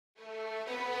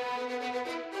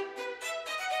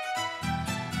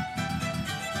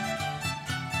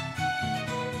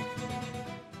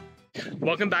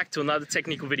Welcome back to another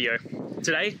technical video.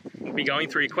 Today, we'll be going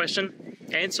through your question,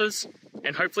 answers,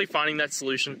 and hopefully finding that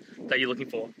solution that you're looking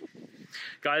for.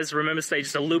 Guys, remember to stay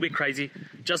just a little bit crazy,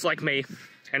 just like me,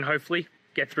 and hopefully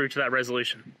get through to that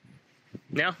resolution.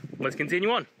 Now, let's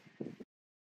continue on.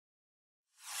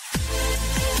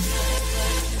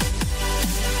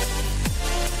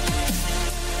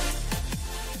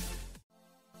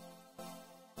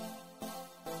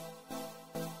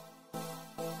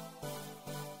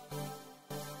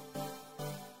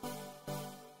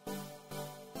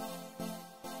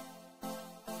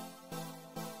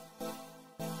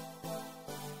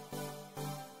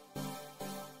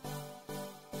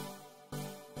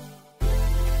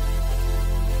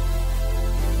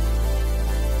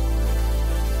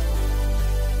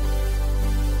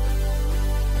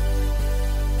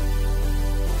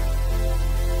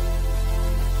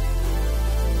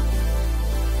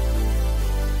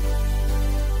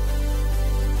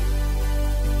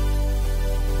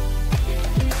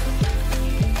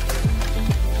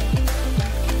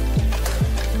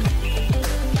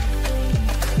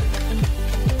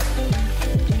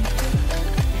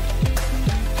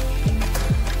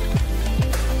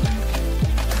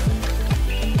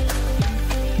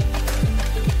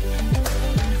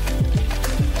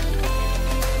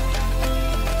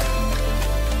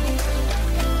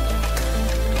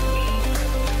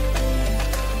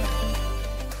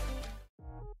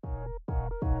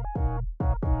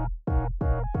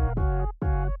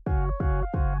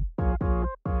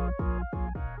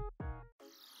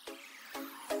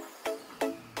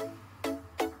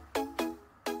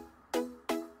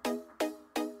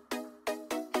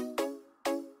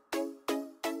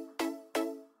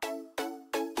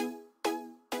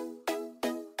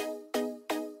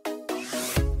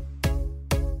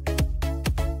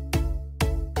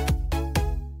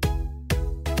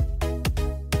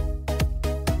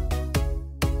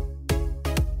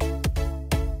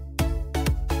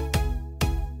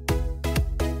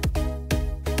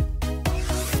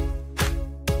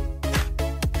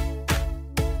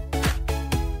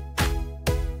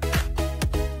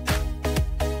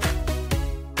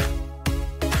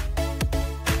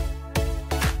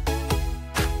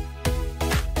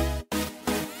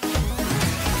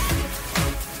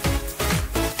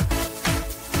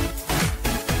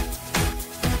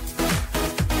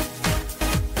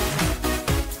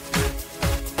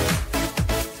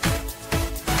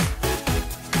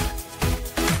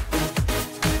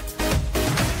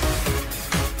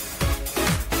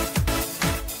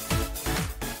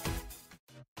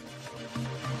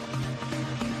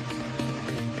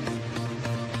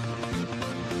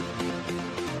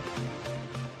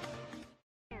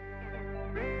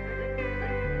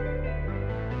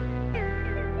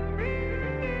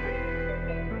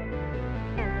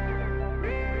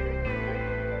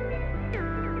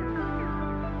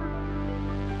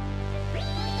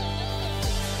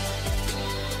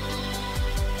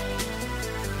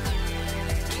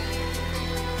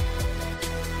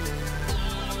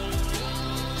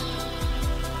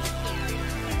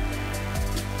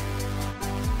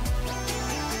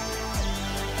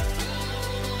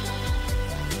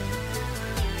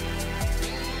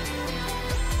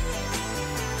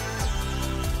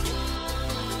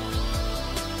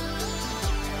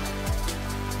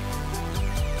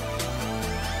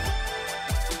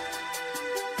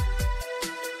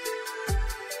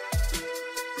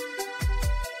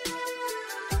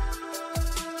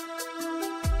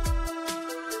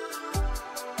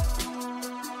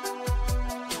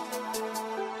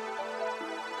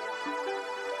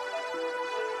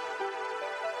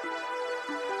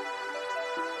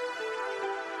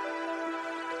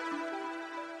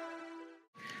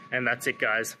 And that's it,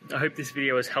 guys. I hope this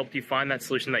video has helped you find that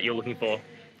solution that you're looking for.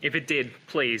 If it did,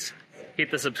 please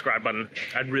hit the subscribe button.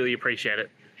 I'd really appreciate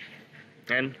it.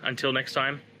 And until next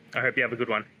time, I hope you have a good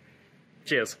one.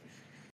 Cheers.